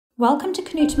Welcome to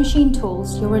KNUTH Machine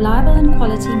Tools, your reliable and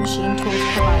quality machine tools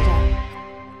provider.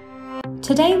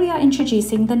 Today we are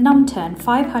introducing the Numturn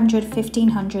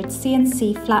 500-1500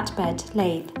 CNC flatbed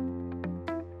lathe.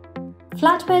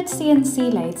 Flatbed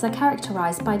CNC lathes are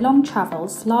characterized by long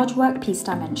travels, large workpiece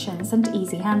dimensions and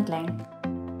easy handling.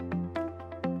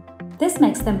 This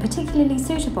makes them particularly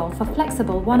suitable for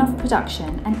flexible one-off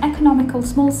production and economical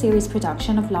small series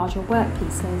production of larger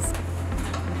workpieces.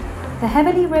 The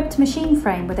heavily ribbed machine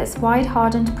frame with its wide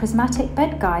hardened prismatic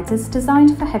bed guides is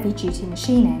designed for heavy-duty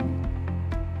machining.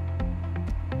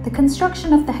 The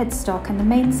construction of the headstock and the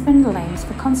main spindle aims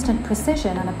for constant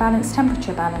precision and a balanced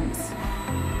temperature balance.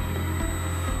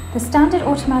 The standard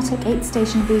automatic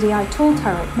 8-station VDI tool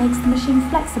turret makes the machine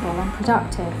flexible and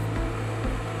productive.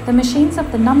 The machines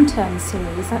of the Numturn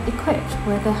series are equipped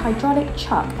with a hydraulic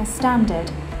chuck as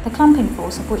standard, the clamping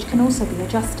force of which can also be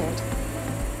adjusted.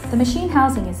 The machine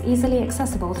housing is easily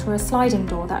accessible through a sliding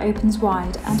door that opens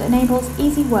wide and enables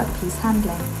easy workpiece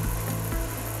handling.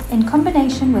 In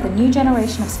combination with a new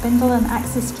generation of spindle and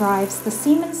axis drives, the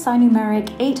Siemens Sinumeric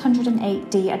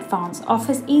 808D Advance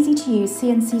offers easy-to-use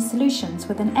CNC solutions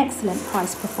with an excellent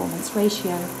price-performance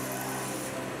ratio.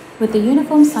 With the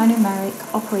uniform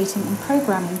Sinumeric operating and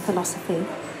programming philosophy,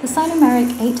 the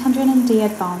Sinumeric 800D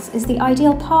Advance is the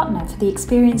ideal partner for the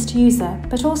experienced user,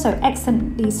 but also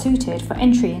excellently suited for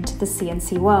entry into the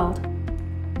CNC world.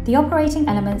 The operating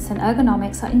elements and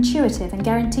ergonomics are intuitive and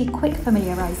guarantee quick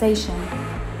familiarization.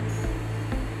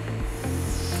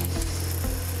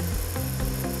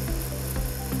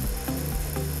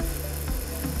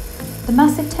 The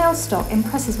massive tailstock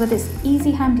impresses with its easy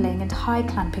handling and high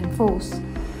clamping force.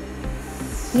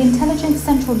 The intelligent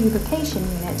central lubrication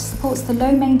unit supports the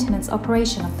low-maintenance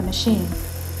operation of the machine.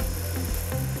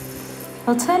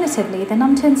 Alternatively, the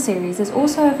Numturn series is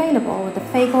also available with the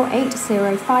Fagor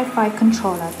 8055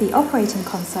 controller, the operating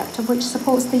concept of which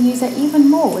supports the user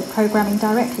even more with programming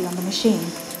directly on the machine.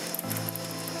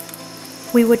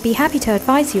 We would be happy to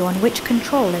advise you on which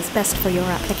control is best for your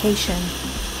application.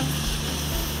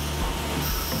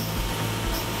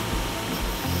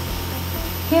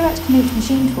 Here at KNUTH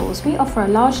Machine Tools, we offer a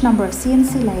large number of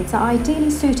CNC lathes that are ideally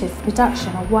suited for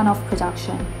production or one-off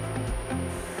production.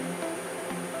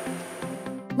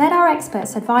 Let our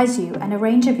experts advise you and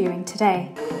arrange a viewing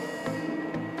today.